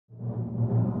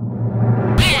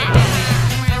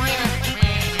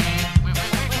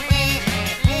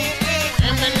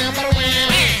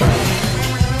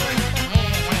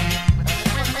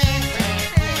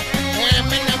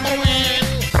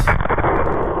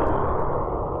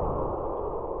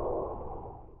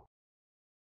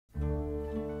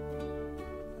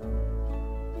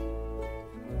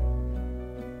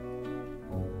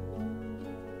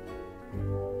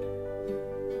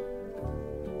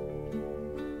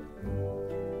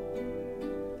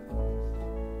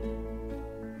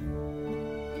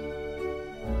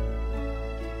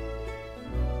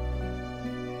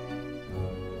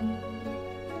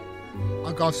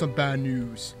got some bad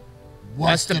news.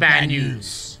 What's the bad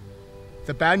news?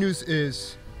 The bad news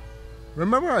is,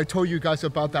 remember I told you guys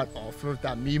about that offer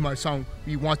that me and my son,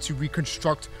 we want to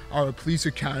reconstruct our police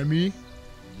academy?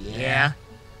 Yeah?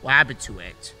 What happened to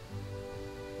it?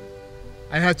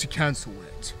 I had to cancel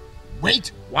it.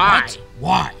 Wait, why? What?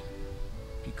 Why?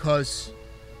 Because,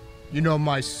 you know,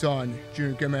 my son,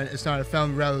 Junior Goodman, is not a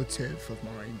family relative of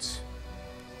mine.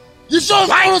 You should have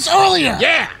told us earlier!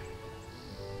 Yeah!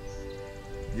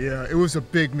 Yeah, it was a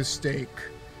big mistake.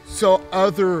 So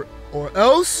either or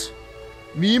else,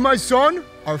 me and my son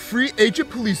are free agent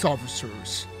police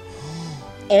officers.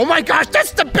 Oh my gosh,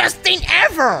 that's the best thing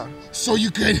ever! So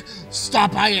you could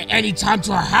stop by at any time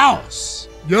to our house.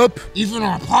 Yup. Even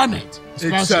our apartment.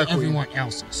 Especially Exactly. everyone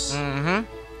else's. I'm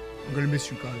gonna miss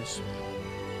you guys.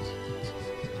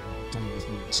 Don't miss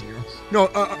me this year. No,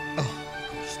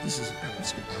 gosh, this is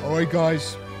embarrassing. Alright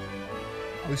guys,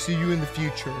 I'll see you in the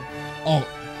future. Oh,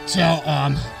 tell, I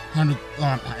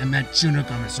met Junior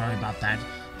Goodman, sorry about that,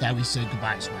 that we said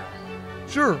goodbye as well.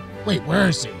 Sure, Wait, where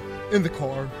is he? in the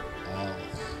car.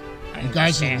 You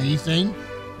guys are leaving?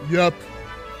 Yup,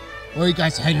 Where are you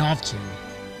guys heading off to?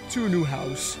 to a new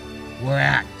house. Where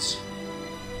at?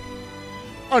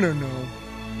 I don't know.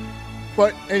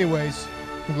 But anyways,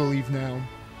 I'm gonna leave now.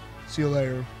 See you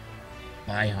later.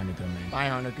 Bye, Hunter Goodman. Bye,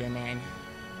 Honor Goodman.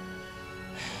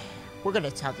 We're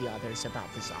gonna tell the others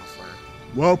about this offer.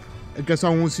 Well, I guess I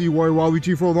won't see Wario and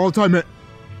Waluigi for a long time, man.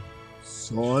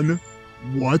 Son,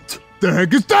 what the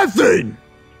heck is that thing?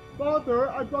 Father,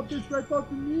 I bought this right off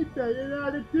from eBay and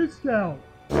had a discount.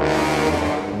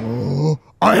 Oh,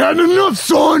 I had enough,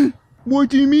 son! What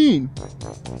do you mean?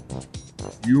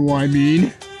 I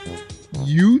mean,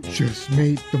 you just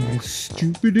made the most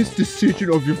stupidest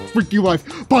decision of your freaking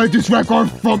life buying this record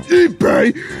from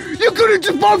eBay! You could've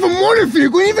just bought from Motor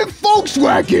Vehicle, even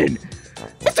Volkswagen!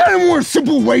 Is that a more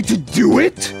simple way to do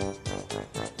it?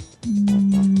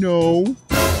 No.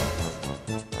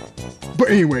 But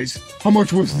anyways, how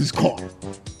much was this car?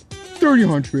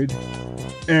 $3,000.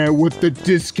 And with the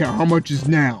discount, how much is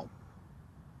now?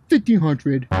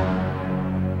 $1,500.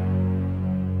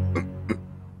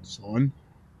 Son,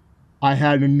 I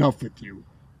had enough with you.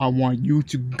 I want you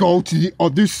to go to the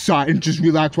other side and just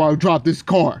relax while I drop this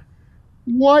car.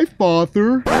 Why,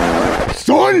 father?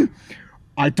 Son,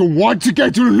 I don't want to get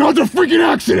into another freaking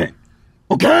accident.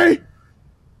 Okay?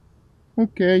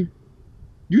 Okay.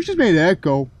 You just made an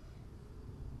echo.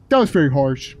 That was very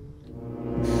harsh.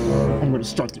 I'm gonna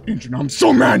start the engine. I'm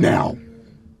so mad now.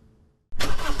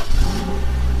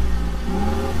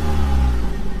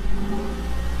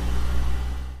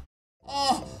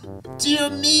 Oh, dear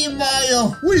me, Mario.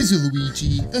 What is it,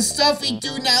 Luigi? The stuff we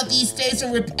do now these days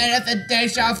are repetitive and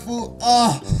deja vu.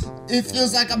 Oh, it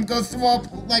feels like I'm gonna throw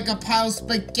up like a pile of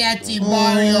spaghetti,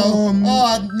 Mario.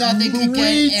 Oh, nothing could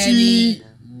get any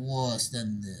worse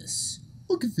than this.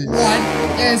 Look at this.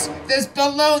 What is this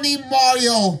baloney,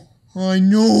 Mario? I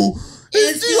know.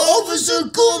 It's the Officer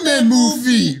Goodman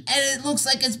movie! And it looks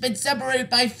like it's been separated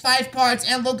by 5 parts,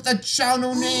 and look, the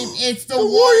channel name, it's the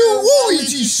Wario and Wario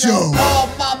Waluigi Show!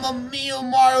 Oh, mamma mia,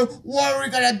 Mario, what are we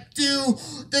gonna do?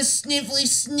 The sniffly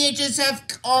snitches have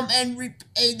come and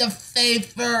repaid the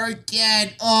favor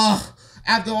again. Oh,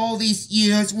 after all these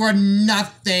years, we're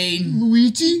nothing.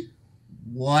 Luigi,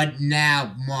 What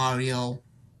now, Mario?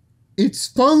 it's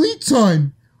finally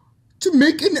time to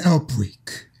make an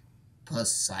outbreak.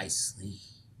 Precisely.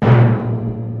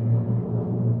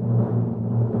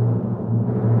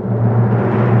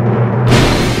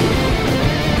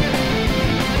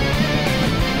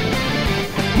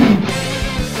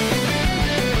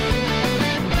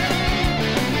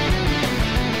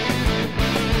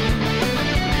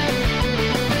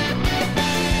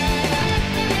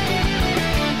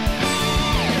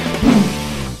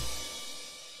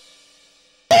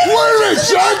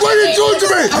 Jack, what are you doing to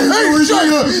me? Hey, Jack,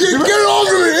 get off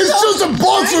of me! It's just a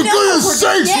box, for goodness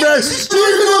sakes, man!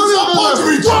 You're gonna stop punching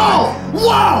me! Wow!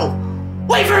 Wow!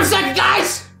 Wait for a second,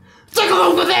 guys! Take a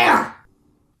look over there!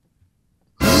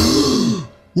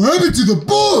 What happened to the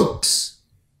books?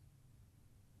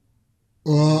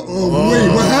 Wait,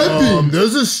 what happened?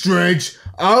 This is strange.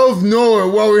 Out of nowhere,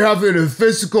 while we're having a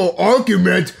physical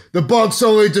argument, the box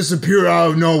suddenly disappeared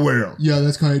out of nowhere. Yeah,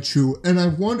 that's kind of true. And I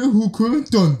wonder who could have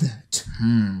done that.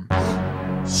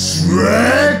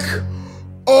 Shrek?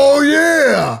 Oh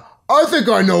yeah! I think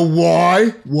I know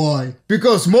why. Why?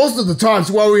 Because most of the times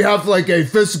while we have like a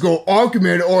physical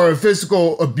argument or a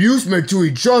physical abusement to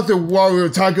each other while we're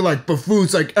talking like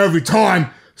buffoons like every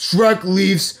time, Shrek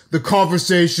leaves the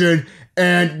conversation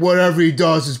and whatever he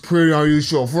does is pretty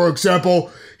unusual. For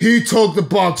example, he took the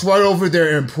box right over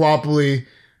there and properly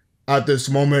At this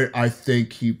moment, I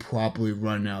think he probably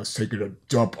right now is taking a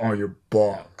dump on your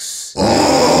box.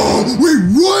 Oh, wait,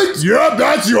 what? Yeah,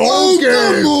 that's your own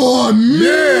game. Come on, man.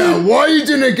 Yeah, why you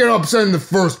didn't get upset in the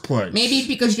first place? Maybe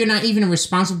because you're not even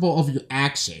responsible of your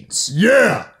actions.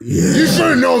 Yeah. You should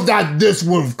have known that this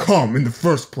would have come in the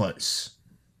first place.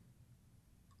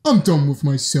 I'm done with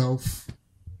myself.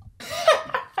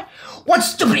 What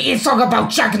stupid insult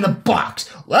about Jack in the Box?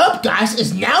 Well, guys,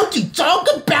 it's now to talk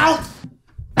about...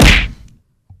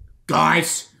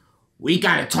 Guys, we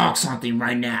gotta talk something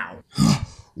right now.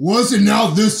 What's it now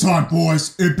this time,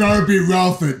 boys? It better be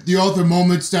relevant. The other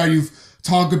moments that you've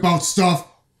talked about stuff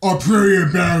are pretty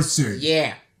embarrassing.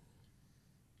 Yeah.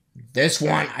 This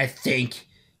one, I think,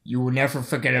 you will never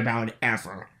forget about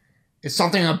ever. It's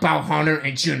something about Hunter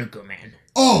and Junior Goodman.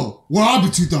 Oh, what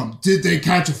happened to them? Did they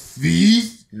catch a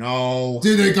thief? No.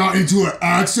 Did they got into an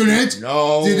accident?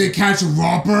 No. Did they catch a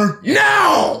robber?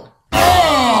 No!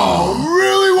 Oh,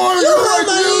 really? Why are you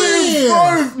in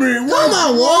front of me? What's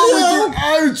on, wrong with your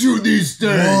attitude these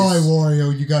days? Why,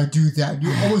 Wario, you gotta do that.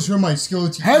 You always hurt my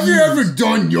skeleton. Have you ever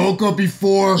done yoga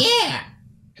before? Yeah.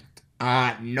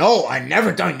 No, I've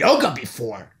never done yoga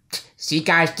before. See,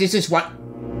 guys, this is what...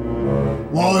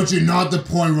 Waluigi, not the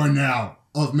point right now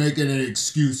of making any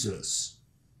excuses.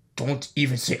 Don't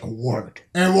even say a word.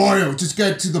 And Wario, just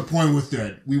get to the point with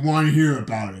it. We want to hear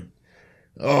about it.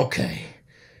 Okay.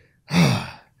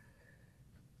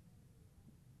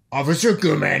 Officer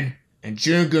Goodman and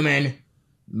Junior Goodman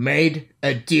made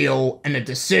a deal and a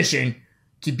decision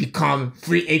to become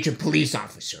free agent police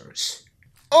officers.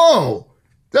 Oh,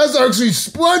 that's actually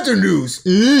splendid news.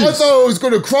 It is. I thought I was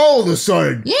going to crawl all of a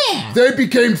sudden. Yeah. They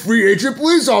became free agent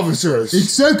police officers.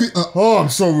 Exactly. Oh, I'm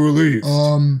so relieved.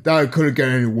 That couldn't get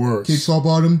any worse. Okay, top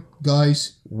bottom,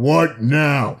 guys. What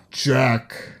now,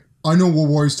 Jack? I know what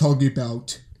Wario's talking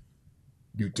about.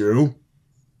 You do?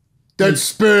 Then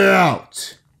spit it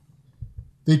out.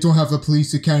 They don't have a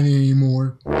police academy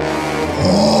anymore.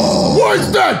 Oh.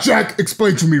 What's that, Jack?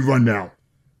 Explain to me right now.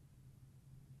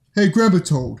 Hey, Grandpa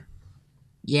Toad.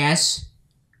 Yes.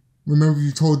 Remember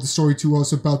you told the story to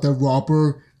us about that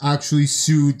robber actually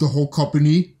sued the whole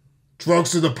company?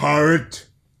 Drunkster the Pirate?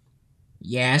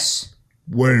 Yes.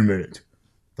 Wait a minute.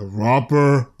 The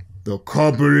robber, the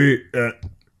company,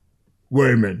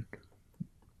 wait a minute.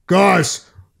 Guys,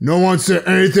 no one said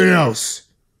anything else.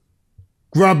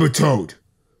 Grab a Toad.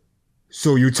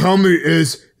 So you tell me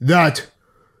is that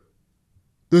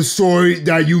the story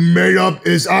that you made up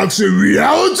is actually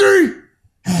reality?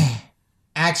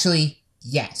 Actually,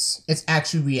 yes. It's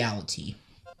actually reality.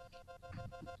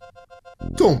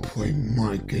 Don't play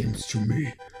mind games to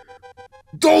me.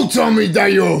 Don't tell me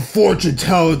that you're a fortune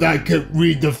teller that can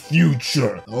read the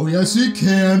future. Oh, yes, he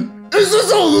can. Is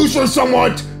this an illusion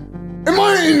somewhat? Am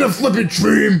I in a flippin'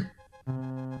 dream?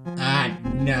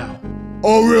 No.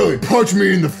 Oh, really? Punch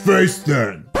me in the face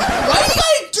then. Why do you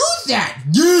gotta do that?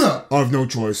 Yeah. I have no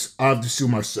choice. I have to sue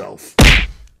myself.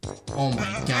 Oh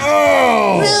my god.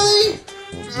 Oh! Really?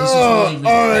 This is really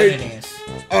repetitive.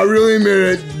 I really admit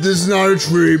it. This is not a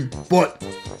dream, but...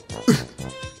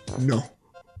 No.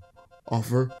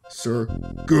 Officer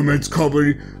Goodman's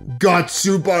company got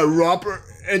sued by a robber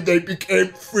and they became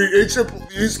free agent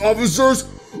police officers?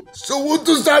 So what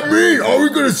does that mean? Are we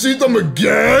gonna see them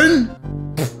again?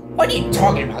 What are you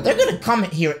talking about? They're gonna come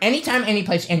here anytime,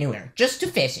 anyplace, anywhere, just to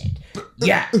visit.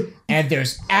 Yeah, and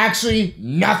there's actually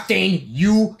nothing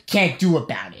you can't do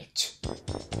about it.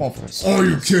 Are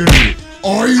you kidding me?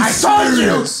 Are you I told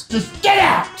you! serious? Just get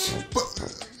out!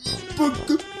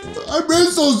 But I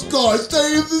miss those guys.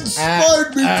 They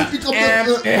inspired me to become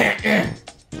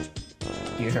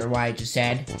You heard what I just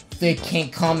said? They can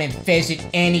come and visit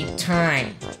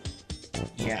anytime.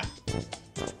 Yeah.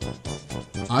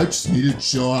 I just need to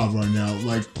chill out right now.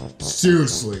 Like,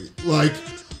 seriously. Like,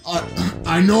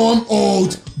 I know I'm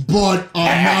old, but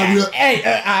I'm not real. Hey,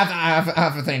 I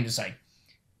have a thing to say.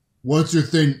 What's your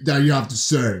thing that you have to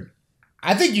say?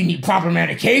 I think you need proper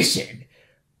medication.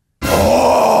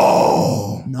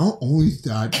 Oh! Not only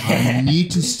that, I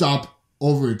need to stop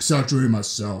over-exaggerating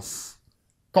myself.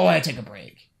 Go ahead, take a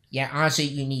break. Yeah, honestly,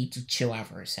 you need to chill out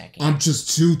for a second. I'm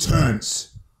just too tense.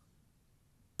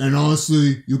 And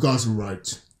honestly, you guys are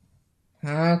right.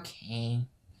 Okay.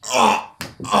 Oh,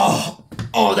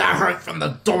 that hurt from the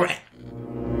door.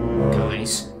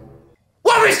 Guys.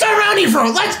 What are we still around here for?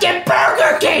 Let's get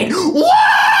Burger King! Wah!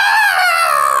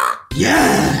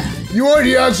 Yeah! You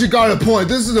already actually got a point.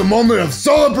 This is a moment of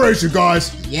celebration,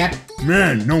 guys. Yep.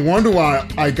 Man, no wonder why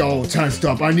I got all tensed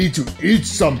up. I need to eat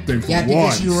something for Yeah,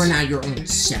 because once. you are not your own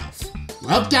self.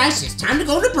 Well, guys, it's time to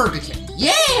go to Burger King.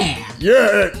 Yeah!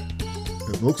 Yeah.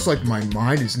 It looks like my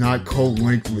mind is not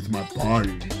co-linked with my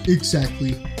body.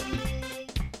 Exactly.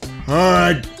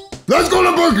 Alright, let's go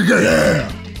to Burger King!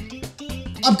 Yeah!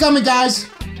 I'm coming, guys.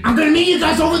 I'm gonna meet you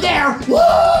guys over there.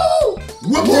 Woo!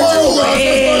 Let's go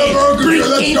to Burger King,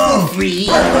 let's go! Free.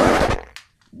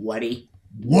 Woody.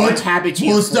 What happened to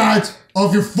you? was that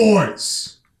of your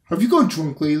voice? Have you gone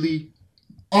drunk lately?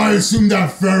 I assume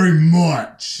that very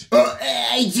much.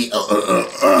 I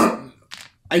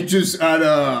just had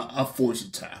a force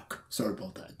attack. Sorry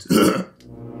about that.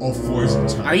 A voice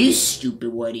attack. Are you stupid,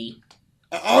 Woody?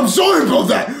 I'm sorry about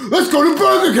that! Let's go to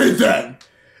Burger King then!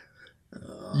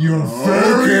 You're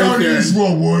very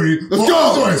unusual, Woody. Let's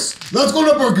go! Let's go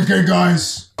to Burger King,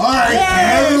 guys. Alright,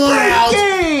 everyone out.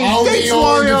 I'll be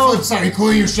on the flip side,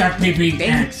 including your chef PP.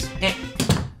 Thanks.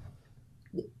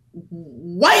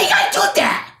 Why you gotta do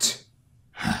that?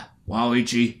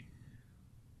 Waluigi,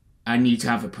 I need to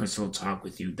have a personal talk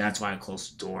with you. That's why I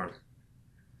closed the door.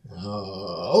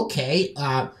 Okay.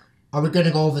 Are we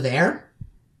gonna go over there?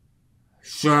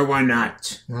 Sure, why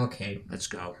not? Okay. Let's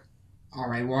go.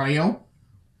 Alright, Wario.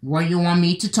 What do you want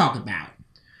me to talk about?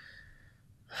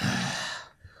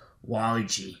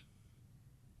 Waluigi,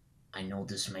 I know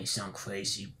this may sound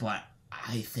crazy, but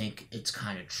I think it's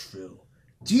kind of true.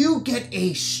 Do you get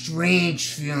a strange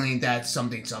feeling that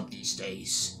something's up these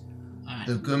days?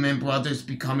 The Goodman brothers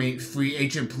becoming free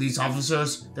agent police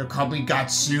officers, their company got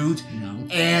sued, No.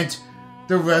 and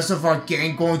the rest of our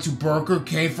gang going to Burger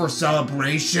King for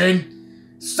celebration?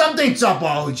 Something's up,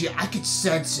 Waluigi. I could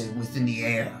sense it within the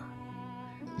air.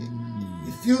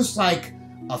 It feels like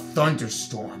a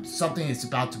thunderstorm. Something is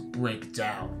about to break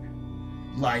down.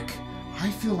 Like, I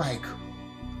feel like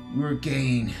we're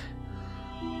getting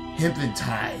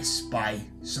hypnotized by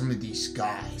some of these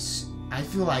guys. I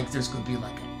feel like there's gonna be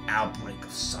like an outbreak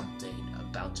of something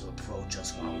about to approach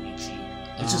us,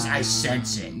 Waluigi. It's just I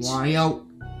sense it. Wario,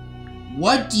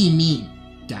 what do you mean,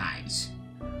 guys?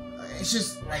 It's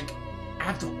just like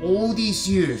after all these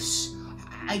years,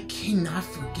 I cannot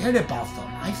forget about them.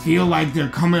 I feel like they're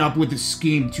coming up with a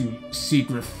scheme to seek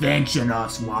revenge on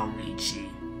us, Waluigi.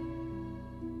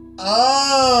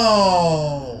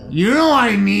 Oh! You know what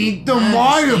I mean? The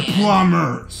Wario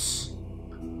Plumbers.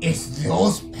 It's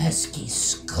those pesky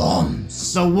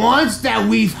scums. The ones that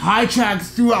we've hijacked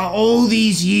throughout all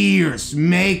these years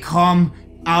may come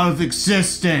out of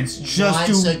existence just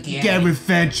Once to again. get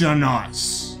revenge on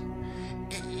us.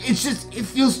 It's just, it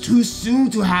feels too soon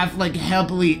to have like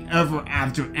happily ever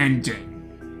after ending.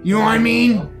 You know what I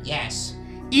mean? Yes.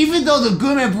 Even though the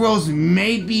Goodman Bros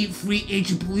may be free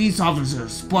agent police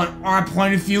officers, but our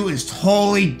point of view is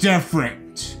totally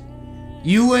different.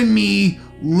 You and me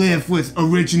live with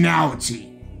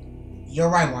originality. You're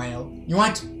right, Wario. You know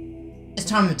what? It's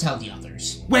time to tell the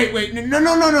others. Wait, no,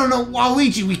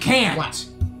 Waluigi, we can't. What?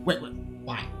 Wait.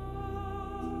 Why?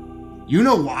 You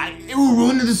know why? It will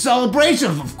ruin the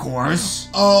celebration, of course.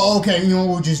 Oh, okay. You know,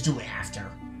 we'll just do it after.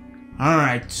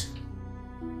 Alright.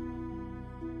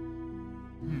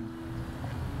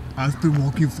 I've been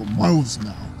walking for miles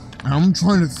now, and I'm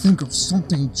trying to think of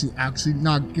something to actually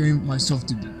not get myself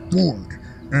to be bored.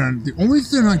 And the only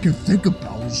thing I can think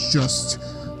about is just,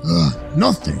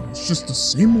 nothing. It's just the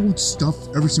same old stuff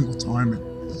every single time.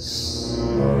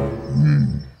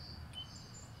 And,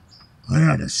 I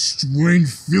had a strange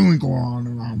feeling going on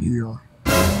around here.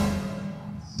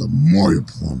 The Mario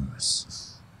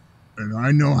Plumbers. And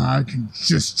I know how I can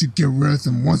just to get rid of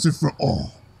them once and for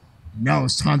all. Now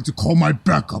it's time to call my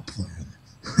backup plan.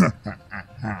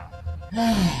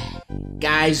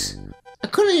 Guys, I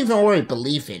couldn't even already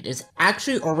believe it. It's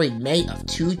actually already May of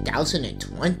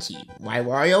 2020. Right,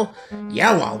 Wario?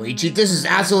 Yeah, Waluigi, this has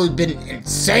absolutely been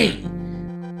insane.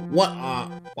 What,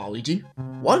 Waluigi?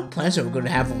 What plans are we going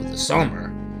to have over the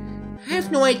summer? I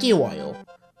have no idea, Wario.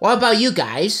 What about you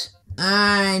guys?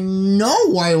 No,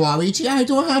 Waluigi, I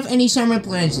don't have any summer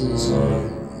plans this year.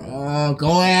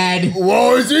 Go ahead.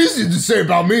 Well, it's easy to say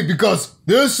about me because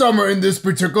this summer in this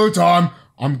particular time,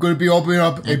 I'm going to be opening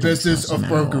up a business of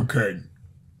Burger King.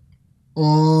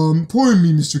 Pardon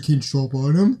me, Mr. King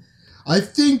Showbottom. I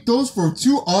think those were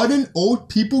two ardent old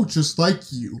people just like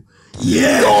you.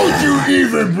 Yeah! Don't you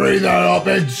even bring that up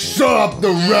and shut up the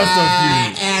rest of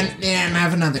you! And I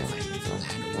have another question for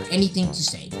that, or anything to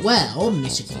say. Well,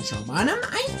 Mr. King Showbottom,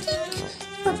 I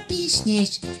think your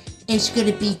business is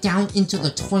gonna be down into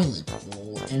the toilet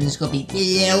bowl, and it's gonna be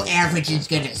below average, and it's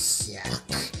gonna suck.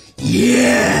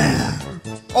 Yeah!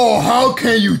 Oh, how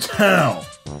can you tell?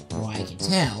 Well, I can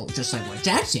tell, just like what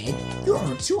Jack said, you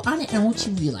are too on it and what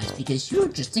you realize because you're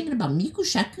just thinking about Miku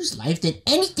Shaku's life than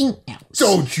anything else.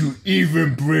 Don't you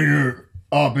even bring her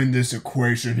up in this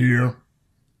equation here.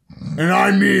 And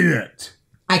I mean it.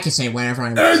 I can say whatever I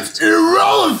want. It's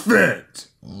irrelevant!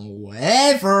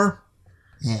 Whatever.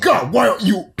 God, why don't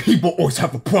you people always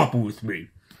have a problem with me?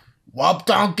 Well,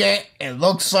 Donkey, it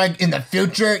looks like in the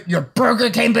future, your Burger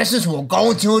King business will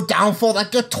go into a downfall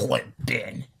like a toilet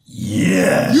bin.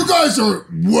 Yeah. You guys are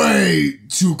way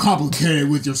too complicated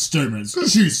with your statements.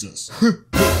 Jesus.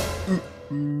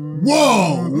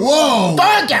 Whoa!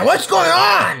 Donkey, what's going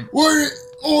on? Why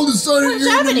all of a sudden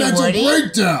you're in a mental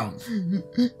breakdown?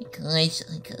 Guys,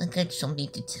 I got something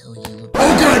to tell you.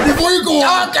 Okay, before you go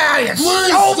on, Donkey, please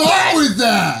stop with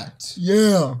that!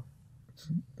 Yeah.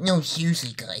 No,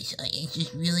 seriously, guys, I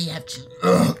just really have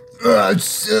to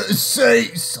Say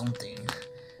something.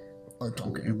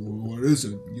 Donkey. What is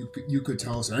it? You could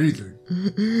tell us anything.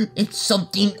 It's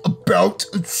something about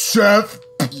Chef.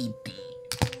 pee-pee.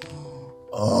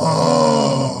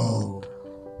 Oh.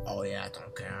 Oh yeah,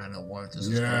 Donkey, I know what this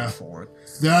is Yeah. going for.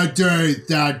 That day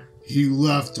that he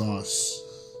left us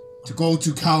to go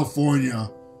to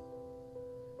California.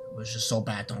 It was just so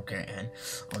bad, Donkey, and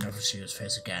I'll never see his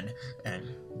face again, and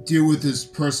Deal with his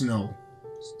personal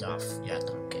stuff. Yeah,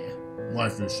 Donkey.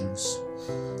 life issues.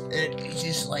 It's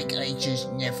just like, I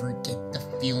just never get the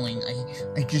feeling.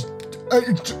 I just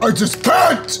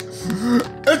can't!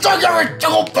 It's like every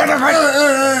single bit of it!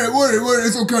 Hey, wait,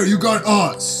 it's okay, you got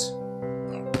us.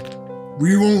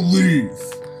 We won't leave.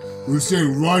 We'll stay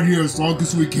right here as long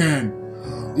as we can.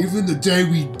 Even the day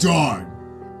we die.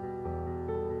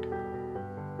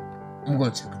 I'm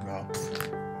gonna take a nap.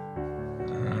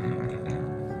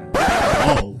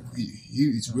 Oh,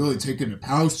 he's really taking the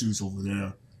power juice over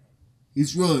there.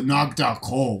 He's really knocked out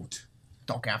cold.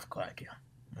 Don't have a good idea.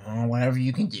 Whatever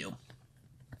you can do.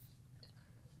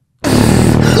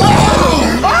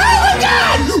 Oh my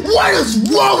God! What is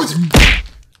wrong with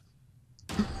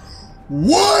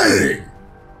Wait!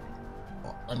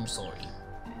 Oh, I'm sorry.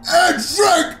 And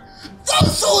Frank, that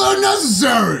was so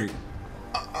unnecessary!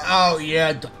 Oh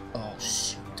yeah. Oh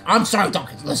shoot. I'm sorry,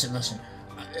 Donkey. Listen.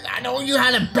 I know you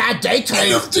had a bad day And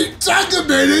today. if the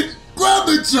deactivated, grab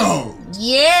it so!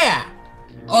 Yeah.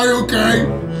 Are you okay?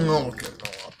 Okay, go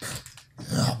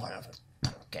up. Whatever.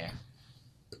 Okay.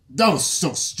 That was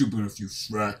so stupid of you,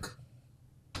 Shrek.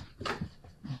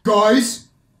 Guys,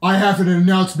 I have an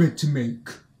announcement to make.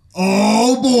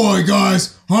 Oh boy,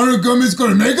 guys, Hunter Goodman's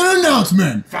gonna make an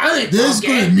announcement. Finally, This is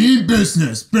Donkey. gonna mean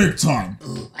business, big time.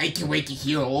 I can't wait to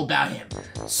hear all about him.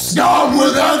 Stop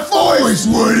with that voice,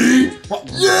 Woody!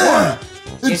 Yeah!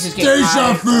 This It's is getting deja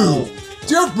out of vu. control.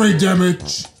 Do you have brain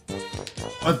damage?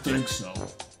 I think so.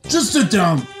 Just sit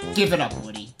down. Give it up,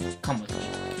 Woody. Come with me.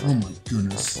 Oh my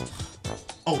goodness.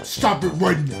 Oh, stop it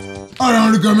right now. Alright,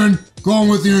 Hunter Goodman, go on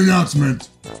with the announcement.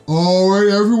 Alright,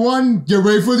 everyone, get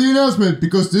ready for the announcement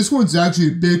because this one's actually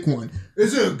a big one.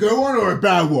 Is it a good one or a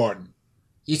bad one?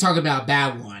 He's talking about a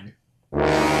bad one.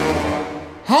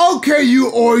 How can you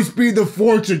always be the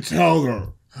fortune teller?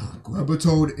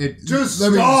 Grabatoad, Just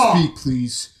let stop. me speak,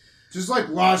 please. Just like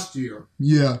last year.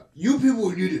 Yeah. You people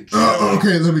need to chill.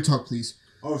 Okay, let me talk, please.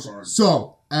 Oh, sorry.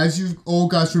 So, as you all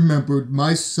guys remembered,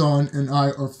 my son and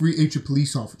I are free agent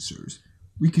police officers.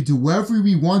 We could do whatever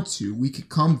we want to. We could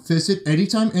come visit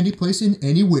anytime, any place, and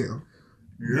anywhere.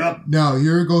 Yep. Now,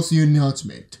 here goes the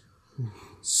announcement.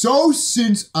 So,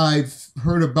 since I've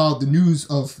heard about the news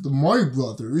of the Mario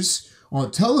Brothers on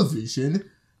television,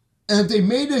 and they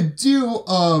made a deal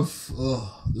of,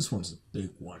 this one's a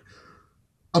big one,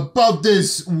 about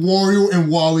this Wario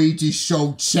and Waluigi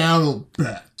show channel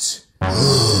bet.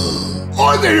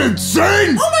 Are they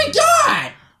insane? Oh my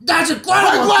God! That's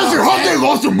incredible! Like last year, how they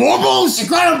lost their marbles?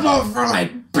 Incredible for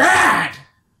like bad!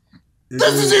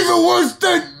 This is even worse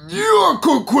than your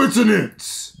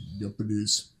coincidence. Yep, it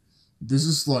is. This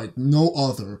is like no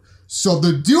other. So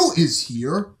the deal is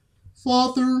here.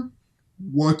 Father,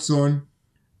 what, son?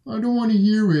 I don't want to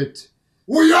hear it.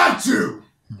 We have to.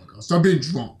 Oh my God, stop being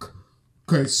drunk.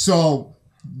 Okay, so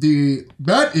the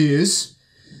bet is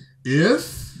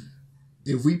if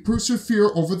we persevere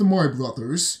over the Mario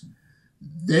Brothers,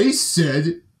 they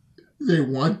said they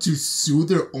want to sue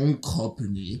their own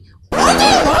company. Are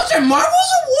they lost their marbles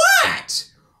or what?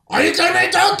 Are you gonna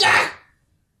be Donkey?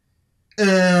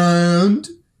 And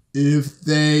if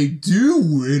they do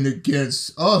win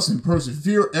against us and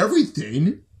persevere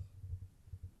everything,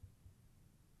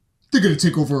 they're gonna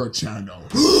take over our channel.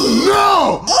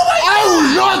 No! Oh my God! I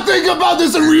will not think about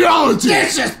this in reality!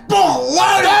 This is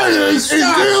baloney! That is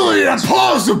nearly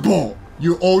impossible!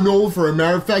 You all know for a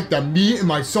matter of fact that me and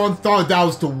my son thought that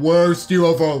was the worst deal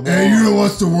of our lives. And you know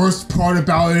what's the worst part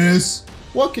about it is?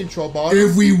 What control bot?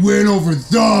 If we win over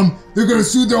them, they're gonna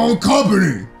sue their own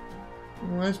company.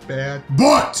 That's bad.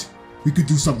 But we could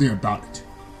do something about it.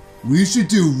 we should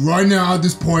do right now at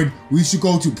this point, we should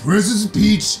go to Princess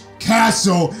Peach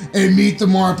Castle and meet the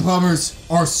Mario Plumbers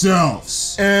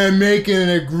ourselves. And make an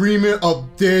agreement of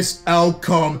this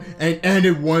outcome and end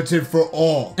it once and for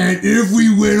all. And if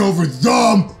we win over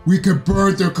them, we can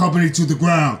burn their company to the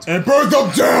ground. And burn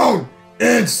them down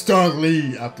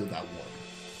instantly after that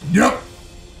one. Yep.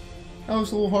 That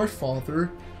was a little harsh,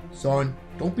 Father. Son,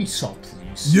 don't be soft,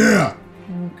 please. Yeah.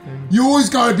 Okay. You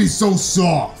always gotta be so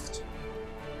soft.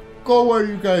 Go where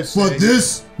you guys say. But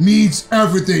this means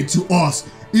everything to us,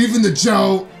 even the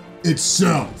jail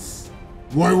itself.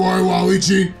 Right,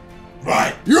 Waluigi?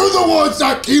 Right. You're the ones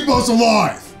that keep us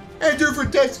alive. And do for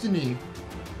destiny.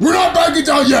 We're not backing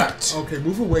down yet. Okay,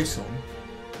 move away, son.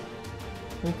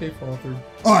 Okay, Father.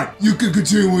 Alright, you can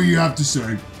continue what you have to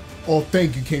say. Oh,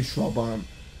 thank you, King Strawbomb.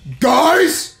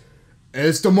 Guys!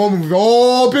 It's the moment we've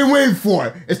all been waiting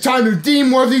for. It's time to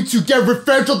deem worthy to get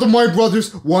revenge on the Mario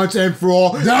Brothers once and for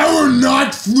all. Now we're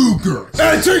not flukers.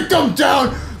 And take them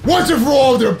down once and for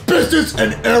all their business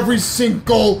and every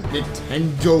single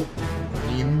Nintendo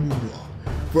Moolah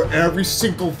for every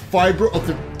single fiber of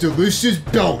the delicious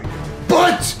belly.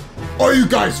 But are you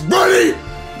guys ready?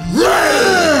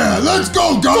 Yeah! Let's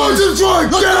go, guys! Let's go!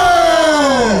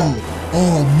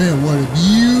 Oh man, what a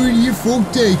beautiful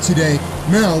day today.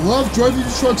 Man, I love driving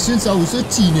the truck since I was a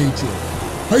teenager.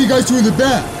 How you guys doing in the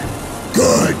back?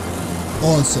 Good!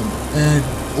 Awesome. And,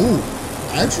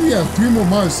 oh, I actually have 3 more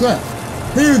miles left.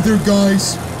 Hey there,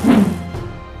 guys.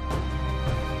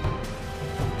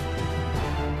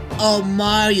 Oh,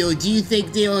 Mario, do you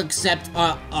think they'll accept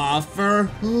our offer?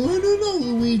 I don't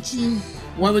know, Luigi.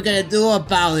 What are we gonna do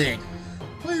about it?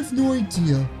 I have no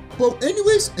idea. But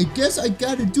anyways, I guess I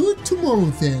gotta do it tomorrow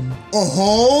then.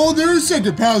 Oh, there's a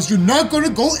second, pals. You're not gonna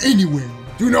go anywhere.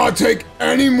 Do not take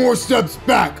any more steps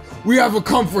back. We have a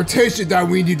confrontation that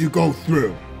we need to go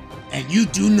through. And you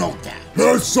do know that.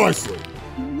 Precisely.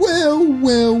 Well.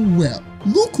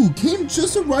 Look who came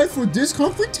just arrived for this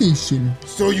confrontation.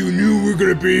 So you knew we were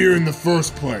gonna be here in the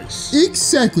first place?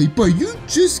 Exactly, but you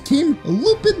just came a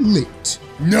little bit late.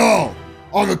 No!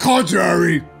 On the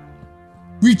contrary.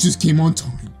 We just came on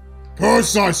time.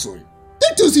 Precisely.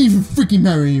 That doesn't even freaking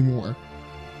matter anymore.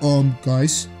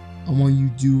 Guys, I want you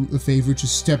to do a favor,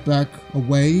 just step back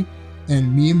away,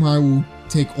 and me and Maya will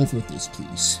take over this,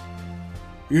 please.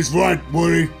 He's right,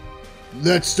 Woody.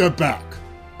 Let's step back.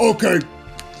 Okay.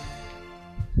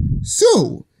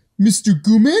 So, Mr.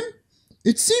 Goodman,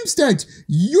 it seems that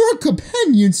your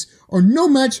companions are no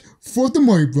match for the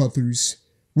Mario Brothers.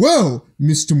 Well,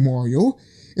 Mr. Mario,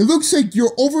 it looks like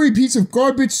your ovary piece of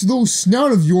garbage little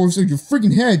snout of yours on your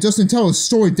freaking head doesn't tell a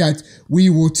story that we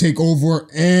will take over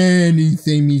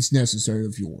anything means necessary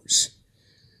of yours.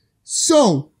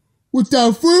 So,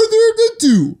 without further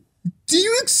ado, do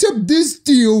you accept this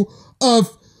deal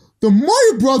of the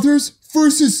Mario Brothers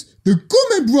versus the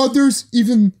Goodman Brothers,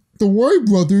 even the Wario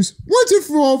Brothers, once and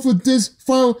for all for this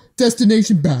final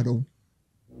destination battle?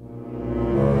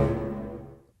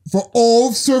 For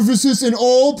all services and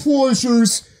all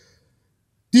pleasures,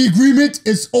 the agreement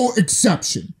is all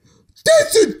exception.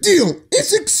 That's a deal.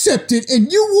 It's accepted, and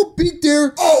you will be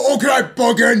there. Oh, okay,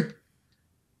 Buggin.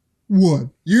 What?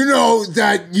 You know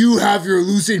that you have your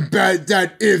losing bet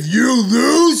that if you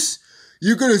lose,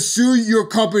 you're gonna sue your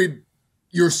company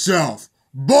yourself.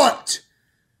 But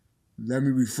let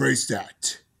me rephrase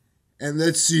that. And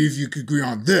let's see if you can agree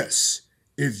on this.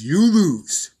 If you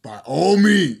lose, by all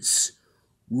means,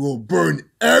 we'll burn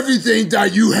everything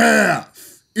that you have,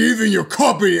 even your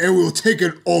company, and we'll take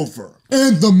it over.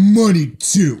 And the money,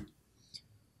 too.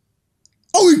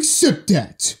 I'll accept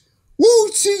that.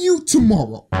 We'll see you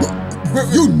tomorrow.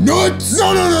 You nuts?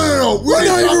 No. We're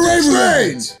not even ready for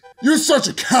that. You're such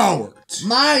a coward.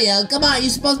 Mario, come on,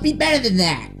 you're supposed to be better than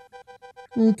that.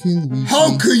 Okay, Luigi.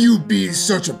 How could you be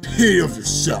such a pity of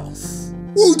yourself?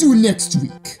 We'll do it next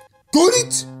week. Got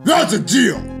it? That's a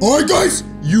deal. Alright, guys?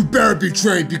 You better be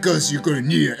trained because you're gonna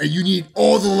need it, and you need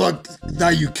all the luck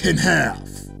that you can have.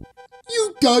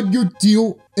 You got your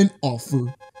deal and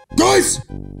offer. Guys,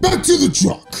 back to the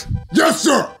truck. Yes,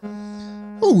 sir.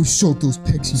 Oh, show those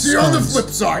pixies. See you on the flip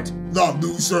side, the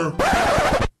loser.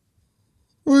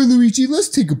 Alright, Luigi, let's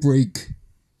take a break.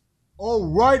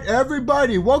 Alright,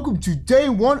 everybody, welcome to day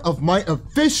 1 of my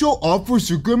official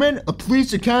Officer Goodman, a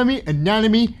Police Academy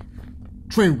Anatomy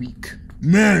Train Week.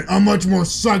 Man, I'm much more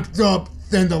psyched up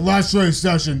than the last training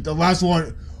session. The last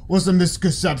one was a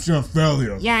misconception of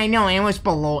failure. Yeah, I know, it was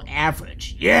below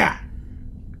average. Yeah,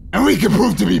 and we can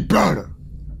prove to be better.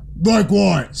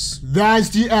 Likewise. That's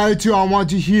the attitude I want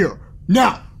to hear.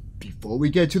 Now, before we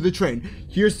get to the train,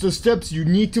 here's the steps you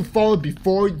need to follow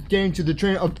before getting to the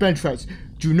train of bench press.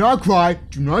 Do not cry,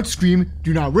 do not scream,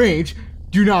 do not rage,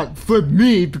 do not flip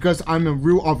me because I'm a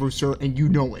real officer and you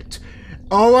know it.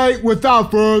 Alright,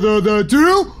 without further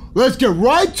ado, let's get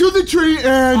right to the tree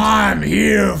and... I'm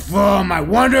here for my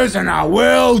wonders and I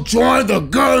will join the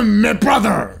Goodman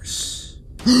brothers.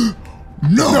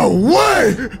 No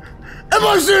way! Am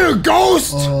I seeing a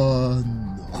ghost?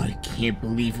 I can't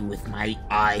believe it with my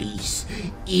eyes.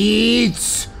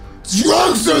 It's...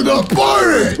 Drunkster the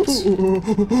Pirates!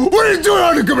 What are you doing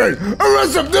on the command?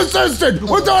 Arrest him this instant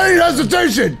without any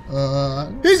hesitation!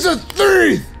 He's a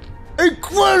thief!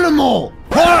 Incredible!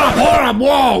 Hold up,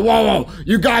 whoa.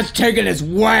 You guys taking this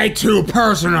way too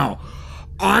personal.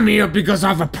 I'm here because I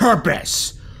have a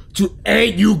purpose. To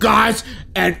aid you guys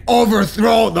and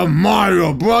overthrow the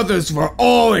Mario Brothers for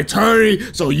all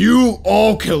eternity so you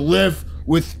all can live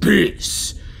with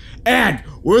peace. And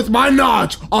with my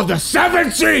knowledge of the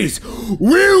 7 seas, we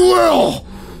will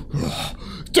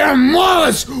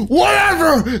demolish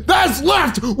whatever that's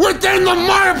left within the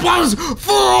Mario Brothers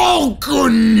for all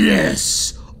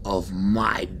goodness of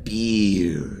my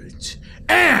beard.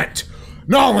 And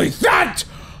not only that,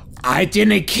 I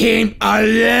didn't came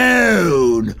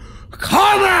alone.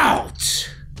 Come out!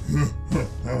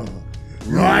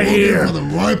 Right here. For the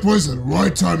right place at the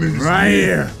right time in this Right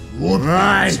here. What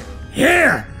Right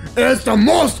here is the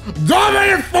most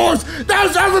dominant force that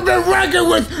has ever been reckoned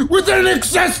with within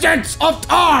existence of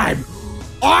time.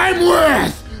 I'm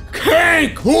with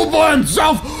King Koopa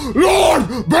himself, Lord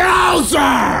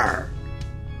Bowser!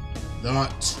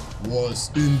 That was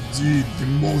indeed the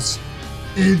most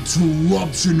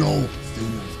interruptional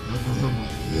thing I've ever heard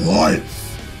in my life.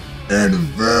 And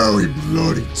very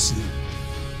bloody too.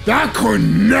 That could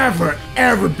never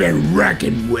ever been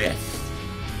reckoned with.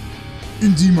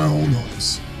 Indeed, my own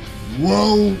eyes.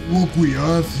 Well, look we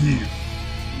have here.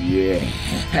 Yeah.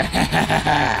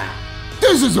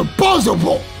 This is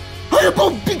impossible! How you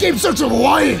both became such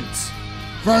alliance?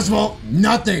 First of all,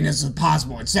 nothing is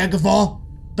impossible. And second of all,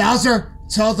 Bowser,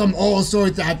 tell them all a story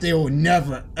that they will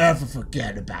never ever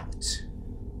forget about.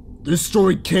 This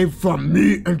story came from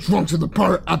me and Drunkster the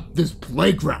Pirate at this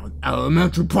playground at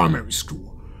elementary primary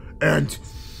school. And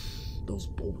those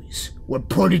boys were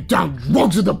putting down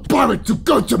Drunkster the Pirate to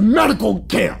go to medical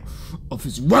care of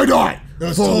his right eye It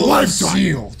was for a totally lifetime.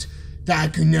 sealed that I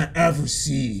could not ever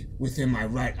see within my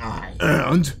right eye.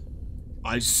 And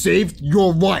I saved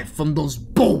your life from those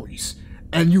bullies.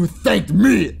 And you thanked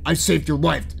me I saved your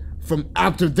life from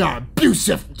after that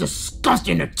abusive,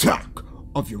 disgusting attack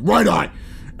of your right eye.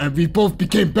 And we both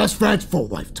became best friends for a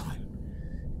lifetime.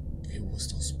 It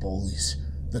was those bullies.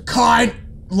 The kind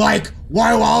like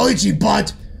Wario and Waluigi,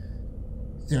 but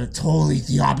they're totally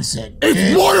the opposite.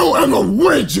 It's Wario and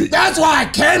Waluigi! That's why I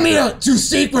came here to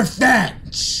seek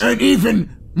revenge! And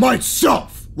even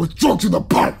myself with Drunkster the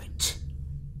Pirate.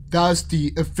 That's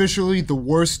officially the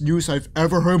worst news I've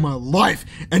ever heard in my life,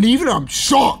 and even I'm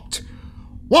shocked.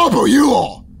 What about you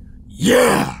all?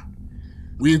 Yeah,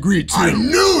 we agreed too. I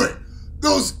knew it!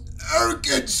 Those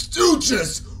arrogant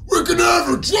stooges! We could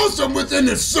never trust them within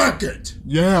a second!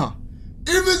 Yeah.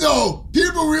 Even though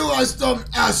people realize them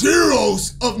as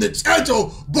heroes of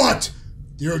Nintendo, but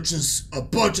they're just a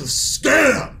bunch of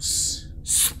scams!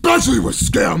 Especially with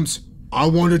scams, I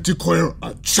want to declare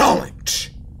a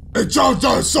challenge. A challenge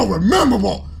that is so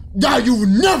memorable that you will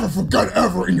never forget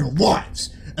ever in your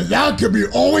lives. And that could be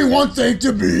only one thing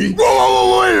to be...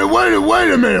 Whoa,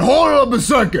 wait a minute, hold up a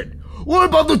second. What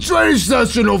about the training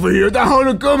session over here that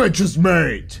Hunter Goodman just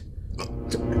made?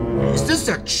 Is this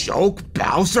a joke,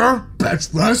 Bowser?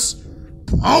 Bench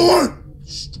power,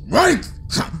 strength,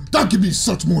 that could be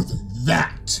such more than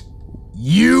that.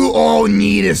 You all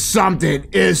needed something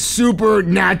is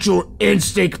supernatural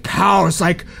instinct powers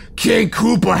like King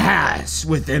Koopa has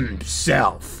within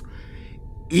himself.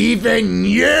 Even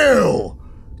you,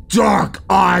 Dark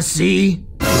Aussie.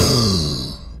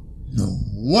 No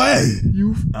way.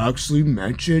 You've actually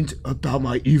mentioned about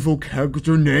my evil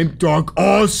character named Dark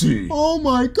Aussie. Oh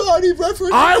my god, he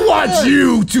referenced I want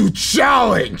you to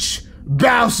challenge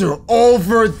Bowser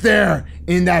over there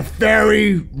in that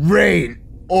fairy rain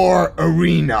or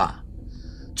arena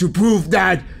to prove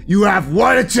that you have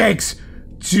what it takes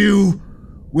to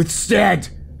withstand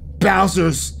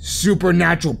Bowser's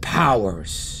supernatural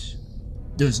powers.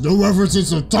 There's no references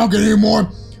to talking anymore.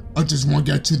 I just want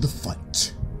to get to the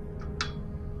fight.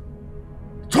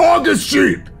 Talk is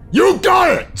cheap. You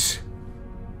got it.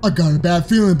 I got a bad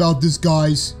feeling about this,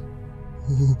 guys.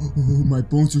 My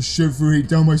bones are shivering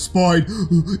down my spine.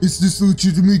 Is this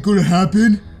legitimately gonna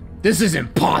happen? This is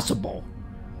impossible.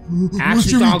 What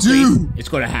should we do? It's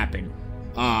gonna happen.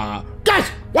 Guys,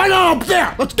 why not up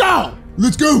there? Let's go!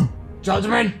 Let's go!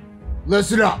 Gentlemen,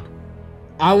 listen up.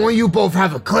 I want you both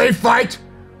have a clean fight.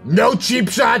 No cheap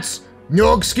shots,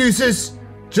 no excuses.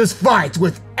 Just fight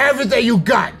with everything you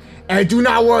got. And do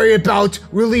not worry about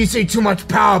releasing too much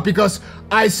power because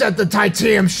I set the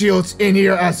titanium shields in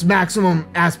here as maximum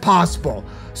as possible.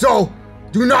 So,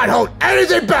 do not hold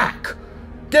anything back.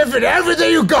 Give it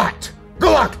everything you got.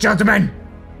 Good luck, gentlemen.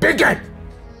 Begin.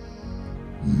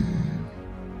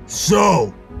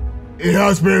 So, it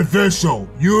has been official.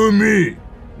 You and me,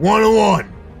 1-on-1.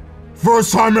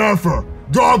 First time ever.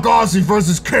 Dog Ozzy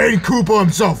versus King Koopa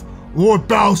himself, Lord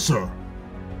Bowser.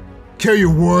 Can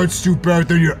your words do better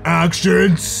than your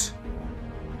actions?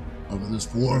 Over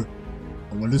this war,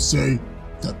 I want to say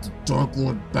that the Dark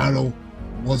Lord battle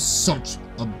was such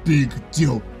a big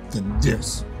deal than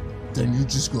this. Then you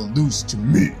just gonna lose to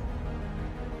me.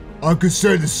 I could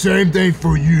say the same thing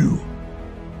for you,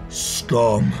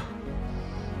 scum.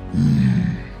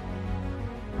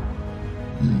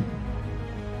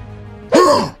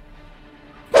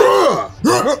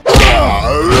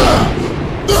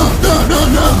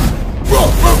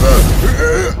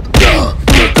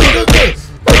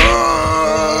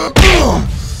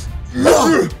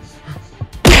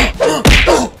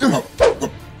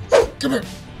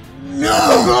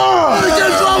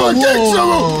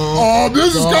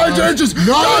 This is kind of dangerous.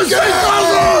 Guys, get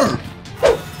cover!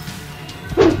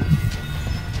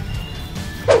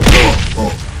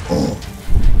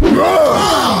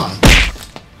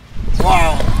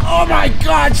 Oh my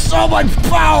god, so much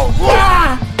power!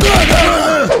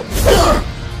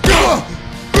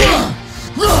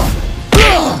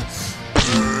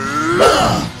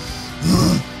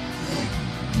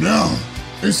 Now,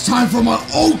 it's time for my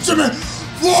ultimate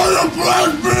Wario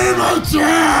Plush beam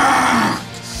attack!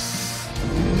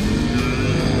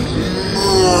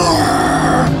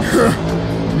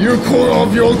 You called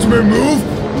off your ultimate move?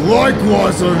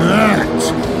 Likewise on that!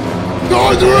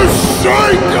 Thunder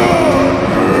Shaker!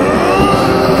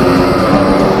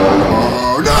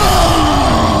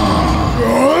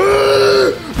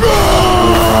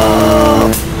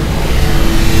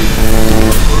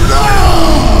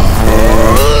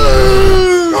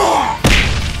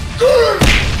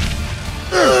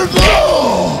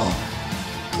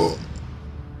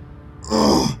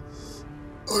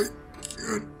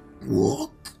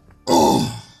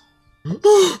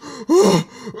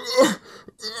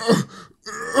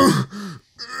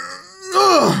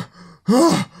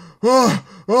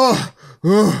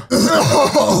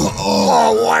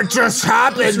 Oh, what just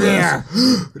happened there?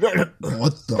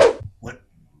 What the? What?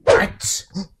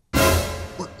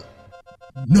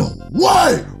 No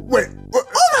way! Wait. Oh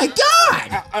my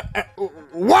god!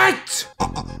 What?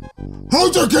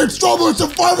 How'd you keep Strawberry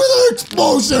survive with an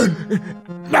explosion?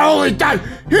 Not only that,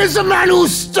 here's the man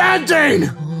who's standing!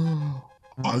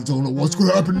 I don't know what's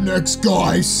gonna happen next,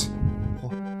 guys.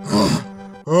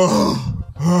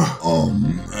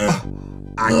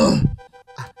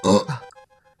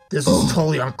 This is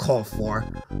totally uncalled for.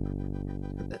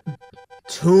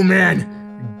 Two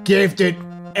men gave it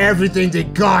everything they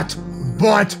got,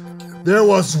 but there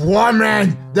was one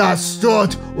man that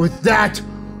stood with that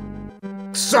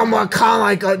somewhat kind of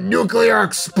like a nuclear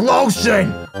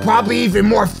explosion, probably even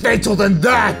more fatal than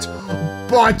that.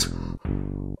 But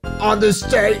on this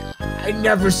day, I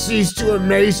never cease to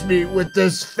amaze me with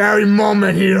this very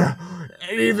moment here,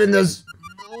 and even this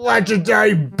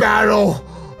legendary battle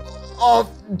of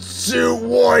two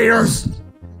warriors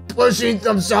pushing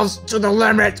themselves to the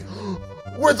limit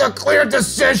with a clear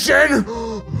decision.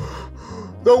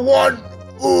 The one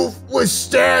who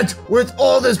withstand with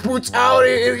all this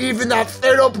brutality and even that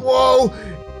fatal blow.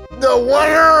 The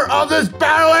winner of this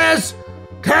battle is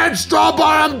Ken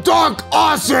Strawbottom Dark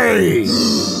Aussie.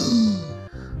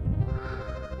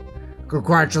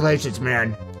 Congratulations,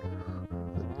 man.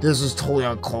 This is totally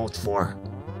uncalled for.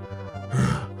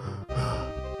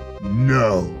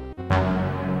 No.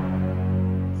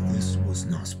 This was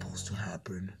not supposed to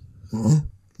happen. Huh?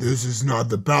 This is not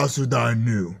the Bowser that I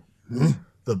knew. Huh?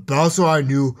 The Bowser I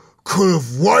knew could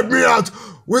have wiped me out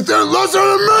within less than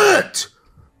a minute!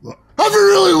 Have you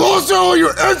really lost all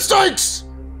your instincts?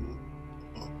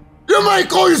 You might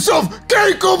call yourself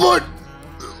King Koopa,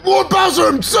 Lord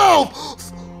Bowser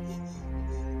himself!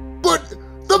 But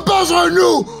the Bowser I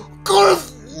knew could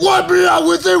have wiped me out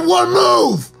within one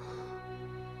move!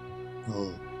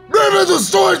 Maybe the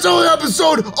storytelling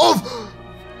episode of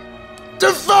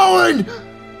devouring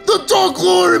the Dark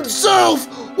Lord himself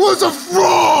was a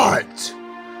fraud!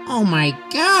 Oh my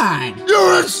god!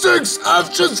 Your instincts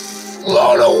have just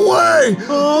flown away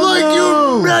like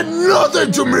you meant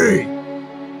nothing to me!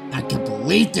 I can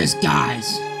believe this,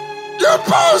 guys. Your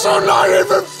powers are not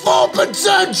even full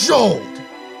potential!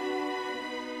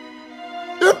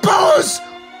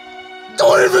 speechless!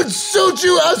 Don't even suit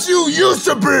you as you used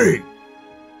to be!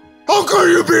 How can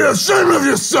you be ashamed of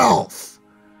yourself?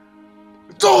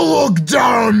 Don't look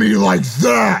down on me like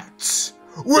that!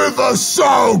 With a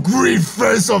sour green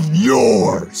face of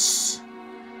yours!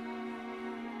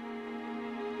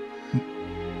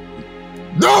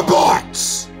 No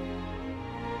buts!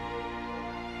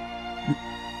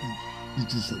 You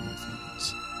just hurt my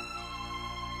feelings.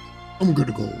 I'm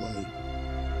gonna go away.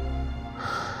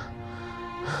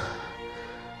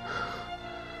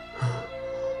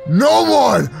 No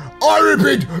one! I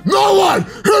repeat, no one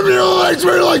humiliates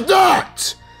me like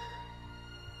that!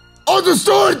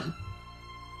 Understood?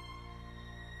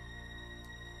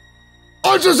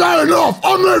 I just had enough!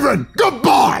 I'm leaving!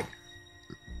 Goodbye!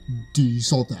 Did you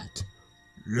saw that?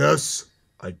 Yes,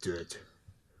 I did.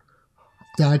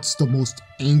 That's the most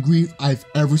angry I've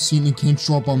ever seen in King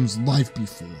Strawbum's life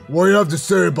before. What do you have to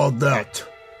say about that?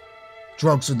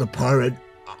 Drunkster the Pirate?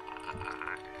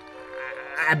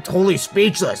 I'm totally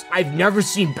speechless. I've never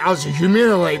seen Bowser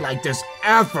humiliate like this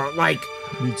ever. Like,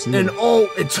 Me too. in all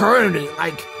eternity.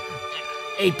 Like,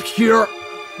 a pure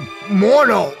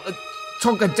mortal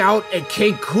took it down at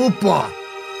King Koopa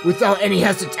without any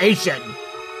hesitation.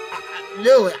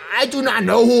 Literally, I do not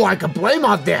know who I can blame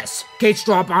on this. King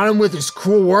Strawbum with his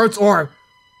cruel words, or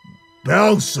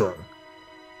Bowser.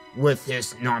 with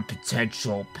his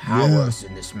non-potential powers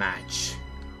in this match.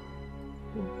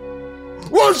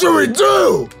 What should we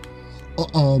do?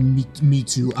 Me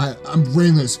too. I'm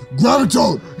brainless.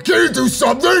 Gravitone! Can you do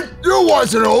something? You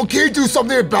want to know? Can you do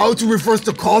something about it to reverse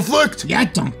the conflict? Yeah,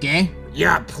 donkey.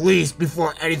 Yeah, please,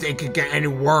 before anything can get any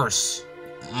worse.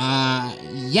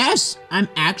 Yes, I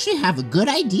actually have a good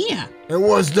idea. And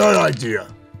what's that idea?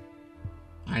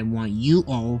 I want you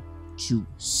all to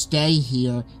stay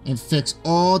here and fix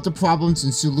all the problems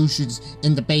and solutions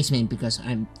in the basement because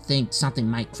I think something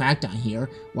might crack down here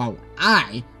while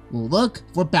I will look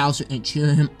for Bowser and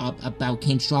cheer him up about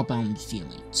King Strawbum's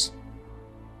feelings.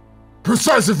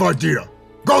 Precisive idea.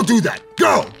 Go do that.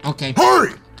 Go. Okay.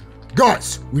 Hurry!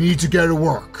 Guys, we need to get to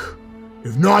work.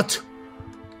 If not,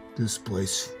 this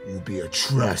place will be a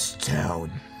trash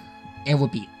town. It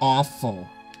would be awful.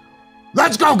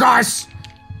 Let's go, guys!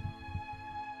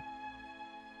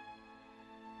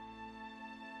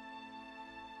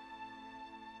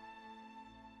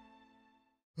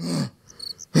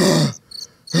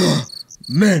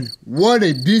 Man, what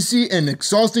a busy and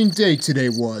exhausting day today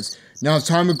was. Now it's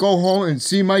time to go home and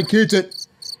see my kitten.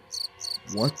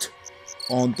 What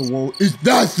on the wall is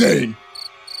that thing?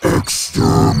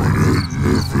 Exterminate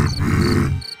living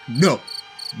being. No.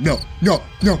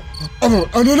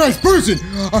 I'm a nice person.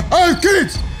 I have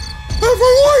kids. I have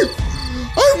my wife.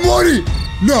 I have money.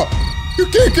 No, you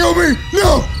can't kill me.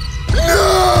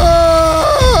 No.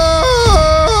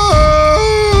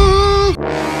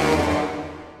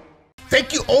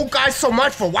 Thank you all guys so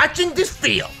much for watching this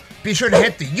video. Be sure to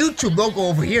hit the YouTube logo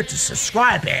over here to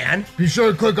subscribe, and Be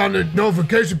sure to click on the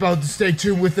notification bell to stay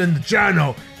tuned within the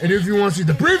channel. And if you want to see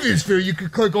the previous video, you can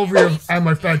click over here at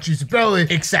my fat cheesy belly.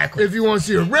 exactly. If you want to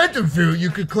see a random video, you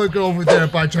can click over there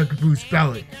by Chuckaboo's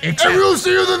belly. Exactly. And we'll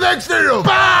see you in the next video.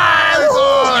 Bye!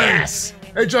 Bye! Yes!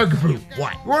 Hey Chuckaboo,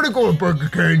 What? you want to go to Burger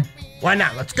King? Why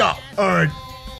not? Let's go. Alright,